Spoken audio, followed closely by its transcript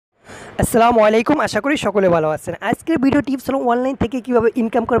আসসালামু আলাইকুম। আশা করি সকলে ভালো আছেন। আজকের ভিডিও টিপস হলো অনলাইন থেকে কীভাবে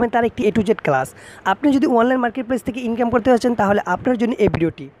ইনকাম করবেন তার একটি A to Z ক্লাস। আপনি যদি অনলাইন মার্কেট প্লেস থেকে ইনকাম করতে চাচ্ছেন তাহলে আপনার জন্য এই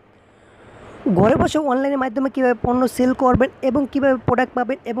ভিডিওটি। ঘরে বসে অনলাইনের মাধ্যমে কীভাবে পণ্য সেল করবেন এবং কীভাবে প্রোডাক্ট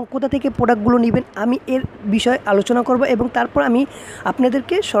পাবেন এবং কোথা থেকে প্রোডাক্টগুলো নেবেন আমি এর বিষয়ে আলোচনা করব এবং তারপর আমি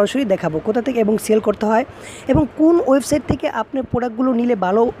আপনাদেরকে সরাসরি দেখাবো কোথা থেকে এবং সেল করতে হয় এবং কোন ওয়েবসাইট থেকে আপনি প্রোডাক্টগুলো নিলে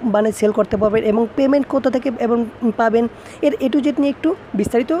ভালো মানে সেল করতে পারবেন এবং পেমেন্ট কোথা থেকে এবং পাবেন এর A to Z নিয়ে একটু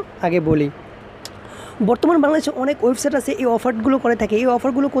বিস্তারিত আগে বলি। বর্তমান বাংলাদেশে অনেক ওয়েবসাইট আছে এই অফারগুলো করে থাকে। এই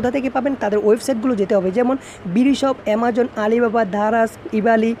অফারগুলো কোথা থেকে পাবেন তাদের ওয়েবসাইটগুলো যেতে হবে, যেমন BD shop, Amazon, Alibaba, Daraz,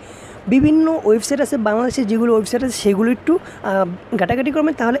 ইবালি, বিভিন্ন ওয়েবসাইট আছে বাংলাদেশে যেগুলো ওয়েবসাইট আছে সেগুলো একটু ঘাটাঘাটি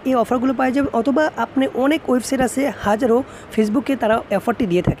করবেন তাহলে এই অফারগুলো পাওয়া যাবে। অথবা আপনি অনেক ওয়েবসাইট আছে হাজারো ফেসবুকে তারা অফারটি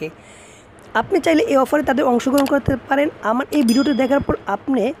দিয়ে থাকে, আপনি চাইলে এই অফারে তাদের অংশগ্রহণ করতে পারেন। আমার এই ভিডিওটি দেখার পর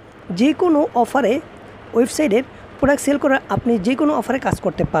আপনি যে কোনো অফারে ওয়েবসাইটের প্রোডাক্ট সেল করার আপনি যে কোনো অফারে কাজ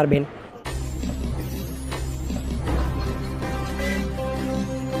করতে পারবেন।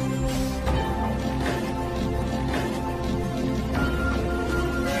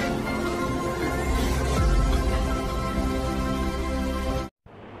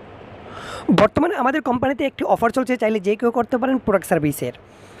 বর্তমানে আমাদের কোম্পানিতে একটি অফার চলছে, চাইলে যে কেউ করতে পারেন প্রোডাক্ট সার্ভিসের।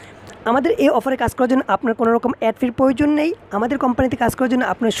 আমাদের এই অফারে কাজ করার জন্য আপনার কোনো রকম অ্যাড ফির প্রয়োজন নেই। আমাদের কোম্পানিতে কাজ করার জন্য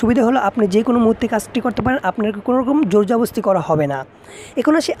আপনার সুবিধা হলো আপনি যে কোনো মুহূর্তে কাজটি করতে পারেন, আপনাকে কোনো রকম জোরজবরদস্তি করা হবে না।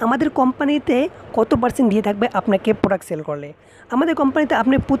 এখন আসি আমাদের কোম্পানিতে কত পার্সেন্ট দিয়ে থাকবে আপনাকে প্রোডাক্ট সেল করলে। আমাদের কোম্পানিতে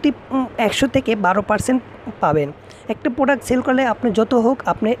আপনি প্রতি 100 থেকে 12% পাবেন। একটা প্রোডাক্ট সেল করলে আপনি যত হোক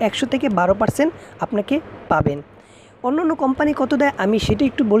আপনি 100 থেকে 12% আপনাকে পাবেন। অন্য কোম্পানি কত দেয় আমি সেটা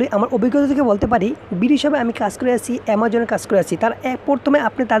একটু বলি। আমার অভিজ্ঞতা থেকে বলতে পারি, বিডি শপে আমি কাজ করে আছি, অ্যামাজনে কাজ করে আছি। তার প্রথমে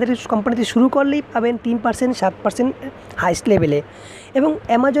আপনি তাদের কোম্পানিতে শুরু করলেই পাবেন 3%, 7% হাইস্ট লেভেলে, এবং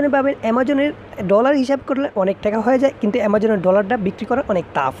অ্যামাজনে পাবেন। অ্যামাজনের ডলার হিসাব করলে অনেক টাকা হয়ে যায়, কিন্তু অ্যামাজনের ডলারটা বিক্রি করা অনেক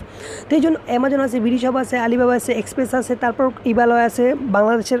টাফ। তো এই জন্য অ্যামাজন আছে, বিডি শপ আছে, আলিবাবা আছে, এক্সপ্রেস আছে, তারপর ইবালয় আছে,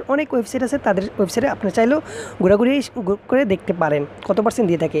 বাংলাদেশের অনেক ওয়েবসাইট আছে। তাদের ওয়েবসাইটে আপনি চাইলেও ঘোরাঘুরি করে দেখতে পারেন কত পার্সেন্ট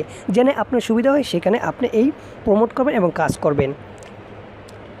দিয়ে থাকে, জেনে আপনার সুবিধা হয় সেখানে আপনি এই প্রমোট করবেন এবং কাজ করবেন।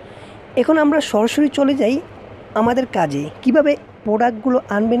 এখন আমরা সরাসরি চলে যাই আমাদের কাজে। কিভাবে প্রোডাক্টগুলো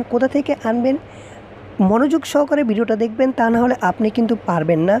আনবেন, কোথা থেকে আনবেন, মনোযোগ সহকারে ভিডিওটা দেখবেন, তা না হলে আপনি কিন্তু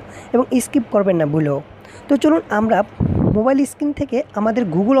পারবেন না এবং স্কিপ করবেন না ভুলেও। তো চলুন আমরা মোবাইল স্ক্রিন থেকে আমাদের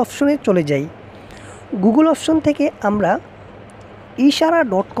গুগল অপশনে চলে যাই। গুগল অপশন থেকে আমরা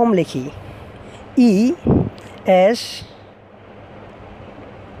ishara.com লিখি,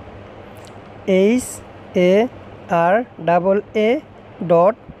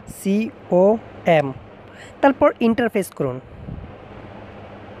 ishara.com, তারপর ইন্টারফেস করুন।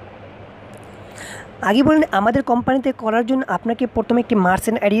 আগে বলেন আমাদের কোম্পানিতে করার জন্য আপনাকে প্রথমে একটি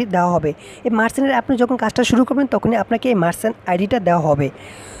মার্চেন্ট আইডি দেওয়া হবে। এই মার্চেন্টের আপনি যখন কাজটা শুরু করবেন তখনই আপনাকে এই মার্চেন্ট আইডিটা দেওয়া হবে।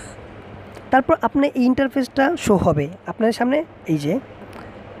 তারপর আপনার এই ইন্টারফেসটা শো হবে আপনার সামনে। এই যে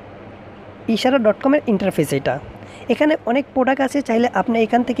ishara.com-এর ইন্টারফেস এটা। এখানে অনেক প্রোডাক্ট আছে, চাইলে আপনি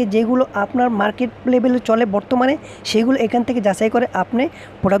এখান থেকে যেগুলো আপনার মার্কেট লেভেলে চলে বর্তমানে সেগুলো এখান থেকে যাচাই করে আপনি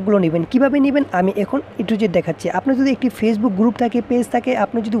প্রোডাক্টগুলো নেবেন। কিভাবে নেবেন আমি এখন একটু যে দেখাচ্ছি। আপনার যদি একটি ফেসবুক গ্রুপ থাকে, পেজ থাকে,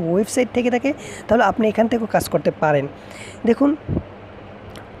 আপনি যদি ওয়েবসাইট থেকে থাকে তাহলে আপনি এখান থেকেও কাজ করতে পারেন। দেখুন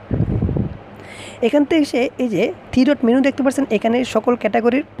এখান থেকে এসে এই যে 3 ডট মেনু দেখতে পাচ্ছেন, এখানে সকল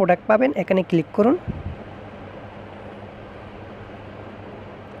ক্যাটাগরির প্রোডাক্ট পাবেন। এখানে ক্লিক করুন।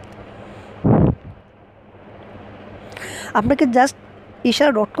 আপনাকে জাস্ট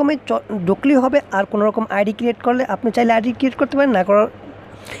ishara.com-এ ঢুকলেই হবে, আর কোনো রকম আইডি ক্রিয়েট করলে আপনি চাইলে আইডি ক্রিয়েট করতে পারেন, না করার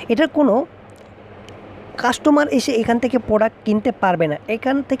এটার কোনো কাস্টমার এসে এখান থেকে প্রোডাক্ট কিনতে পারবে না।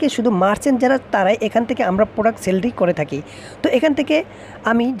 এখান থেকে শুধু মার্চেন্ট যারা তারাই এখান থেকে আমরা প্রোডাক্ট সেলটি করে থাকি। তো এখান থেকে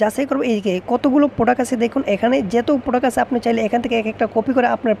আমি যাচাই করবো এইদিকে কতগুলো প্রোডাক্ট আছে। দেখুন এখানে যত প্রোডাক্ট আছে আপনি চাইলে এখান থেকে এক একটা কপি করে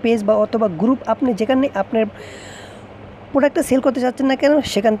আপনার পেজ বা অথবা গ্রুপ আপনি যেখানে আপনার প্রোডাক্টটা সেল করতে চাচ্ছেন না কেন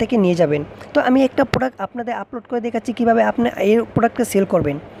সেখান থেকে নিয়ে যাবেন। তো আমি একটা প্রোডাক্ট আপনাদের আপলোড করে দেখাচ্ছি কীভাবে আপনি এই প্রোডাক্টটা সেল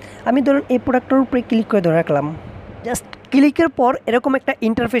করবেন। আমি ধরুন এই প্রোডাক্টটার উপরে ক্লিক করে ধরে রাখলাম। জাস্ট ক্লিকের পর এরকম একটা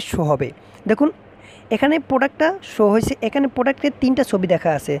ইন্টারফেস শো হবে। দেখুন এখানে প্রোডাক্টটা শো হয়েছে। এখানে প্রোডাক্টের 3টা ছবি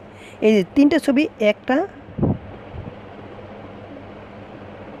দেখা আছে। এই যে 3টা ছবি, একটা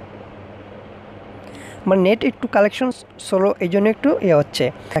মানে নেট একটু কালেকশন স্লো, এই জন্য একটু হচ্ছে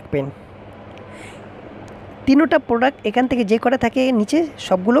থাকবেন। 3টা প্রোডাক্ট এখান থেকে যে করা থাকে নিচে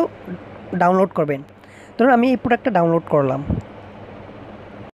সবগুলো ডাউনলোড করবেন। ধরুন আমি এই প্রোডাক্টটা ডাউনলোড করলাম।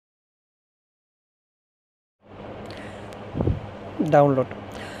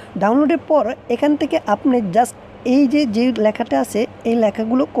 ডাউনলোডের পর এখান থেকে আপনি জাস্ট এই যে লেখাটা আছে এই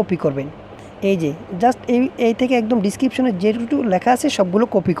লেখাগুলো কপি করবেন। এই যে জাস্ট এই থেকে একদম ডিসক্রিপশনে যেটুকু লেখা আছে সবগুলো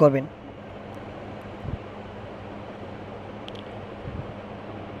কপি করবেন।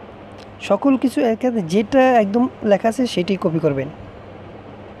 সকল কিছু এখানে যেটা একদম লেখা আছে সেটাই কপি করবেন।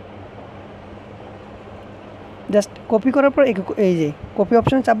 জাস্ট কপি করার পর এই যে কপি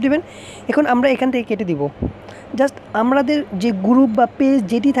অপশানে চাপ দিবেন। এখন আমরা এখান থেকে কেটে দিব। জাস্ট আমাদের যে গ্রুপ বা পেজ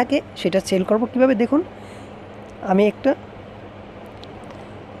যেটি থাকে সেটা সেল করব কীভাবে দেখুন। আমি একটা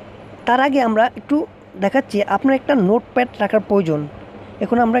তার আগে আমরা একটু দেখাচ্ছি আপনার একটা নোটপ্যাড রাখার প্রয়োজন।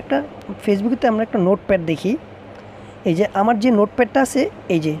 এখন আমরা একটা ফেসবুকেতে আমরা একটা নোটপ্যাড দেখি। এই যে আমার যে নোটপ্যাডটা আছে,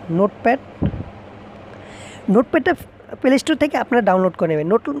 এই যে নোটপ্যাডটা প্লে স্টোর থেকে আপনারা ডাউনলোড করে নেবেন।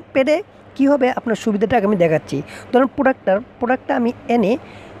 নোটপ্যাডে কী হবে আপনার সুবিধাটা আমি দেখাচ্ছি। ধরুন প্রোডাক্টটা আমি এনে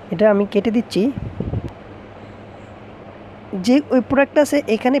এটা আমি কেটে দিচ্ছি। যে ওই প্রোডাক্টটা আছে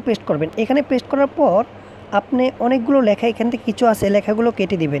এখানে পেস্ট করবেন। এখানে পেস্ট করার পর আপনি অনেকগুলো লেখা এখান থেকে কিছু আছে লেখাগুলো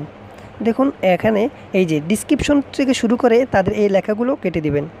কেটে দিবেন। দেখুন এখানে এই যে ডিসক্রিপশন থেকে শুরু করে তাদের এই লেখাগুলো কেটে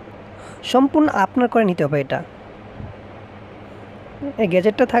দিবেন। সম্পূর্ণ আপনার করে নিতে হবে এটা। এই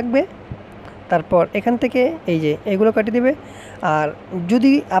গ্যাজেটটা থাকবে, তারপর এখান থেকে এই যে এগুলো কেটে দিবে। আর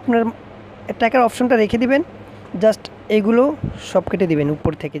যদি আপনার টাকার অপশনটা রেখে দিবেন, জাস্ট এগুলো সব কেটে দিবেন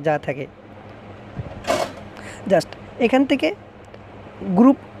উপর থেকে যা থাকে। জাস্ট এখান থেকে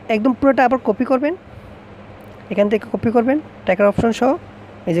গ্রুপ একদম পুরোটা আবার কপি করবেন। এখান থেকে কপি করবেন টাকার অপশন সহ,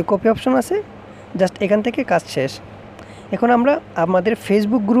 এই যে কপি অপশন আছে, জাস্ট এখান থেকে কাজ শেষ। এখন আমরা আমাদের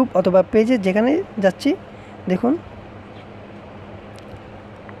ফেসবুক গ্রুপ অথবা পেজে যেখানে যাচ্ছি, দেখুন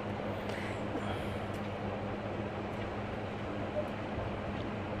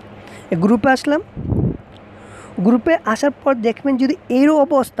গ্রুপে আসলাম। গ্রুপে আসার পর দেখবেন যদি এরও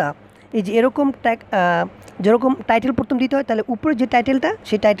অবস্থা, এই যে এরকম যেরকম টাইটেল প্রথম দিতে হয়, তাহলে উপরে যে টাইটেলটা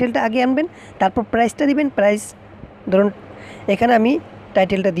সেই টাইটেলটা আগে আনবেন, তারপর প্রাইসটা দিবেন। প্রাইস ধরুন এখানে আমি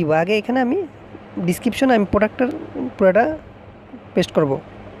টাইটেলটা দিব আগে, এখানে আমি ডিসক্রিপশনে আমি প্রোডাক্টের পুরোটা পেস্ট করব।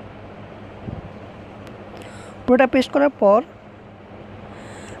 পুরোটা পেস্ট করার পর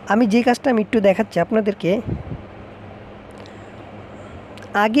আমি যে কাজটা আমি একটু দেখাচ্ছি আপনাদেরকে,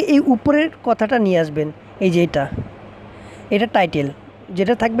 আগে এই উপরের কথাটা নিয়ে আসবেন। এই যে এটা টাইটেল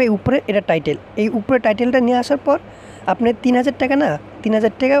যেটা থাকবে উপরে, এটা টাইটেল। এই উপরে টাইটেলটা নিয়ে আসার পর আপনি 3000 টাকা না,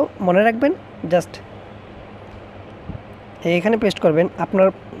 3000 টাকা মনে রাখবেন। জাস্ট এখানে পেস্ট করবেন। আপনার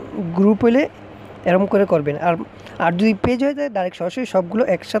গ্রুপ হলে এরকম করে করবেন। আর যদি পেজ হয়ে যায় ডাইরেক্ট সরাসরি সবগুলো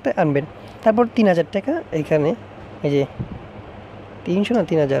একসাথে আনবেন। তারপর 3000 টাকা এখানে, এই যে 300 না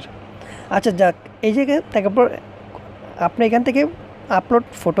 3000, আচ্ছা যাক। এই জায়গায় তারপর আপনি এখান থেকে আপলোড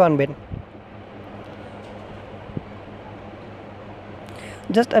ফটো আনবেন।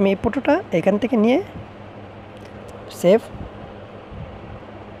 জাস্ট আমি এই ফটোটা এখান থেকে নিয়ে সেভ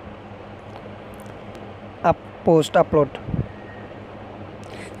পোস্ট আপলোড,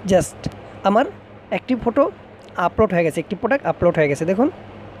 জাস্ট আমার একটি ফটো আপলোড হয়ে গেছে, একটি প্রোডাক্ট আপলোড হয়ে গেছে। দেখুন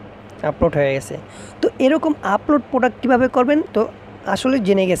আপলোড হয়ে গেছে। তো এরকম আপলোড প্রোডাক্ট কীভাবে করবেন তো আসলে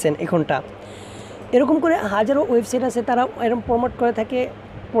জেনে গেছেন। এখনটা এরকম করে হাজারো ওয়েবসাইট আছে, তারা এরকম প্রমোট করে থাকে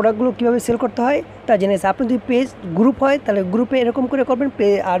প্রোডাক্টগুলো কীভাবে সেল করতে হয় তা জেনেছে। আপনি যদি পেজ গ্রুপ হয় তাহলে গ্রুপে এরকম করে করবেন,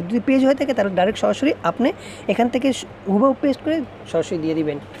 আর যদি পেজ হয়ে থাকে তাহলে ডাইরেক্ট সরাসরি আপনি এখান থেকে হুবহু পেস্ট করে সরাসরি দিয়ে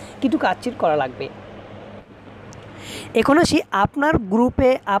দিবেন। কিন্তু কাজচিট করা লাগবে। এখন আসি আপনার গ্রুপে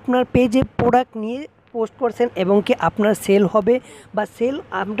আপনার পেজে প্রোডাক্ট নিয়ে পোস্ট করছেন এবং কি আপনার সেল হবে বা সেল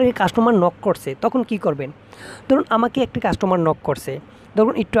আপনাকে কাস্টমার নক করছে, তখন কি করবেন। ধরুন আমাকে একটি কাস্টমার নক করছে,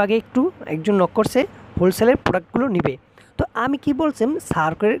 ধরুন একটু আগে একজন নক করছে হোলসেলের প্রোডাক্টগুলো নিবে। তো আমি কি বলছেন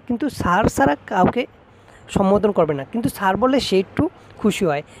স্যার করে, কিন্তু স্যার ছাড়া কাউকে সম্বোধন করবে না, কিন্তু স্যার বললে সে একটু খুশি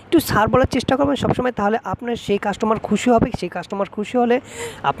হয়। একটু স্যার বলার চেষ্টা করবেন সবসময়, তাহলে আপনার সেই কাস্টমার খুশি হবে। সেই কাস্টমার খুশি হলে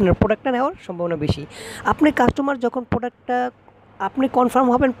আপনার প্রোডাক্টটা নেওয়ার সম্ভাবনা বেশি। আপনি কাস্টমার যখন প্রোডাক্টটা আপনি কনফার্ম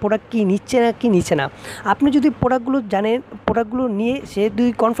হবেন প্রোডাক্ট কি নিচ্ছে না কি নিচ্ছে না, আপনি যদি প্রোডাক্টগুলো জানেন, প্রোডাক্টগুলো নিয়ে সে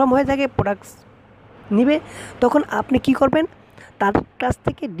যদি কনফার্ম হয়ে থাকে প্রোডাক্ট নিবে, তখন আপনি কি করবেন তার কাছ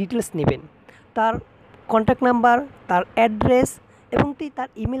থেকে ডিটেলস নেবেন, তার কন্ট্যাক্ট নাম্বার, তার অ্যাড্রেস এবং তার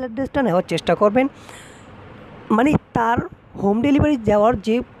ইমেল অ্যাড্রেসটা নেওয়ার চেষ্টা করবেন। মানে তার হোম ডেলিভারি দেওয়ার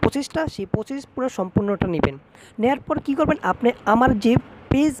যে প্রসেসটা, সেই প্রসেস পুরো সম্পূর্ণটা নেবেন। নেওয়ার পর কী করবেন, আপনি আমার যে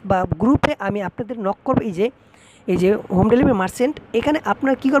পেজ বা গ্রুপে আমি আপনাদের নক করবো, এই যে হোম ডেলিভারি মার্চেন্ট, এখানে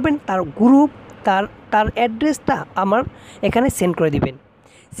আপনার কী করবেন তার গ্রুপ, তার অ্যাড্রেসটা আমার এখানে সেন্ড করে দিবেন।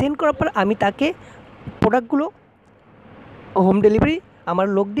 সেন্ড করার পর আমি তাকে প্রোডাক্টগুলো হোম ডেলিভারি আমার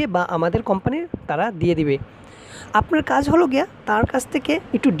লোক দিয়ে বা আমাদের কোম্পানির তারা দিয়ে দিবে। আপনার কাজ হলো গিয়া তার কাছ থেকে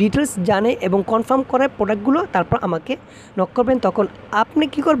একটু ডিটেলস জানে এবং কনফার্ম করে প্রোডাক্টগুলো, তারপর আমাকে নক করবেন। তখন আপনি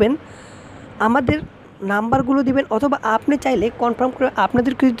কি করবেন, আমাদের নাম্বারগুলো দিবেন, অথবা আপনি চাইলে কনফার্ম করে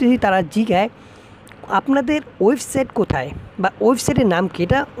আপনাদেরকে যদি তারা জিজ্ঞায় আপনাদের ওয়েবসাইট কোথায় বা ওয়েবসাইটের নাম কি,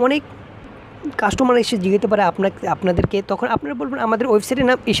 এটা অনেক কাস্টমার এসে জিজ্ঞাসা পারে আপনাদেরকে, তখন আপনারা বলবেন আমাদের ওয়েবসাইটের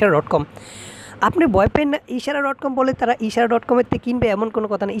নাম ishara.com। আপনি ভয় পেন না, ইশারা.com বলে তারা ইশারা.com-এর থেকে কিনবে এমন কোনো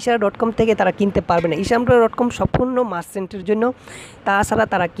কথা না। ইশারা.com থেকে তারা কিনতে পারবে না। ইশারা.com সম্পূর্ণ মার্চেন্টের জন্য, তাছাড়া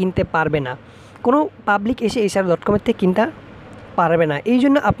তারা কিনতে পারবে না। কোনো পাবলিক এসে ইশারা.com-এর থেকে কিনতে পারবে না। এই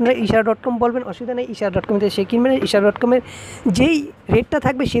জন্য আপনারা ইশারা.com বলবেন, অসুবিধা নেই। ইশারা.com থেকে সে কিনবে না। ইশারা.com-এর যেই রেটটা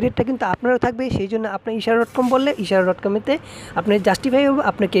থাকবে সেই রেটটা কিন্তু আপনারও থাকবে। সেই জন্য আপনার ইশারা.com বললে ইশারা.com-এতে আপনার জাস্টিফাই হবে,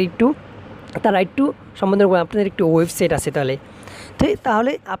 আপনাকে একটু তারা একটু সম্বোধন করবে। আপনাদের একটু ওয়েবসাইট আছে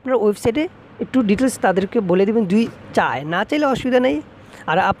তাহলে আপনার ওয়েবসাইটে একটু ডিটেলস তাদেরকে বলে দেবেন। না চাইলে অসুবিধা নেই।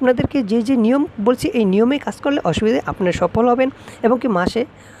 আর আপনাদেরকে যে নিয়ম বলছি এই নিয়মে কাজ করলে অসুবিধা আপনারা সফল হবেন, এবং কি মাসে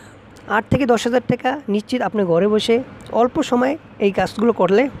 8 থেকে 10,000 টাকা নিশ্চিত আপনি ঘরে বসে অল্প সময় এই কাজগুলো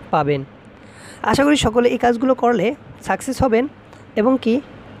করলে পাবেন। আশা করি সকলে এই কাজগুলো করলে সাকসেস হবেন, এবং কি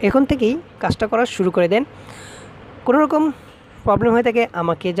এখন থেকেই কাজটা করা শুরু করে দেন। কোনো রকম প্রবলেম হয়ে থাকে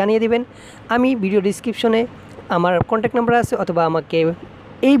আমাকে জানিয়ে দিবেন। আমি ভিডিও ডিসক্রিপশনে আমার কন্ট্যাক্ট নাম্বার আছে, অথবা আমাকে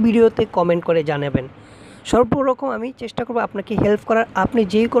এই ভিডিওতে কমেন্ট করে জানাবেন। সর্বরকম আমি চেষ্টা করব আপনাকে হেল্প করার। আপনি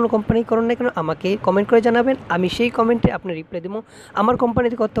যে কোনো কোম্পানি করুন না কেন আমাকে কমেন্ট করে জানাবেন, আমি সেই কমেন্টে আপনি রিপ্লাই দেবো। আমার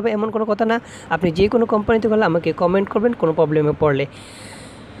কোম্পানিতে করতে হবে এমন কোনো কথা না, আপনি যে কোনো কোম্পানিতে করলে আমাকে কমেন্ট করবেন কোনো প্রবলেমে পড়লে।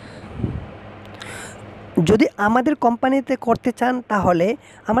 যদি আমাদের কোম্পানিতে করতে চান তাহলে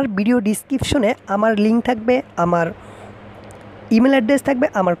আমার ভিডিও ডিসক্রিপশনে আমার লিঙ্ক থাকবে, আমার ইমেল অ্যাড্রেস থাকবে,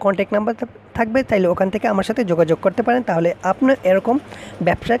 আমার কন্ট্যাক্ট নাম্বার থাকবে। তাইলে ওখান থেকে আমার সাথে যোগাযোগ করতে পারেন, তাহলে আপনি এরকম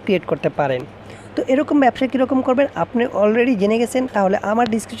ব্যবসা ক্রিয়েট করতে পারেন। তো এরকম ব্যবসা কীরকম করবেন আপনি অলরেডি জেনে গেছেন, তাহলে আমার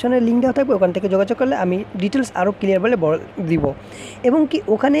ডিসক্রিপশনে লিঙ্ক দেওয়া থাকবে, ওখান থেকে যোগাযোগ করলে আমি ডিটেলস আরও ক্লিয়ার বলে দিব। এবং কি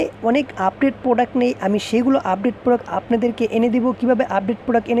ওখানে অনেক আপডেট প্রোডাক্ট নেই, আমি সেগুলো আপডেট প্রোডাক্ট আপনাদেরকে এনে দিব। কিভাবে আপডেট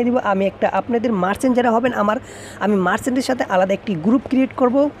প্রোডাক্ট এনে দিব, আমি আপনাদের মার্চেন্ট যারা হবেন আমি মার্চেন্টের সাথে আলাদা একটি গ্রুপ ক্রিয়েট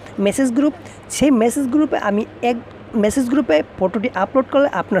করব, মেসেজ গ্রুপ। সেই মেসেজ গ্রুপে আমি মেসেজ গ্রুপে ফটোটি আপলোড করলে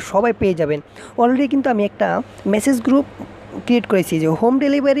আপনারা সবাই পেয়ে যাবেন। অলরেডি কিন্তু আমি একটা মেসেজ গ্রুপ ক্রিয়েট করেছি যে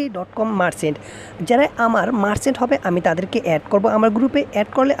homeDelivery.com মার্চেন্ট। যারা আমার মার্চেন্ট হবে আমি তাদেরকে অ্যাড করব আমার গ্রুপে। অ্যাড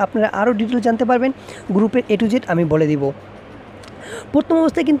করলে আপনারা আরও ডিটেল জানতে পারবেন। গ্রুপের A to Z আমি বলে দিব। প্রথম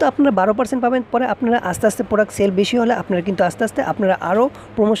অবস্থায় কিন্তু আপনারা 12% পাবেন, পরে আপনারা আস্তে আস্তে প্রোডাক্ট সেল বেশি হলে আপনারা কিন্তু আস্তে আস্তে আপনারা আরও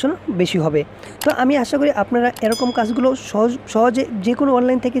প্রমোশন বেশি হবে। তো আমি আশা করি আপনারা এরকম কাজগুলো সহজে যে কোনো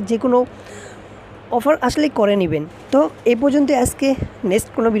অনলাইন থেকে যে কোনো অফার আসলে করে নেবেন। তো এই পর্যন্ত আজকে, নেক্সট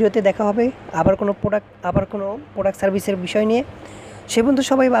কোনো ভিডিওতে দেখা হবে আবার কোনো প্রোডাক্ট সার্ভিসের বিষয় নিয়ে। সে পর্যন্ত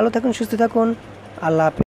সবাই ভালো থাকুন, সুস্থ থাকুন। আল্লাহ হাফেজ।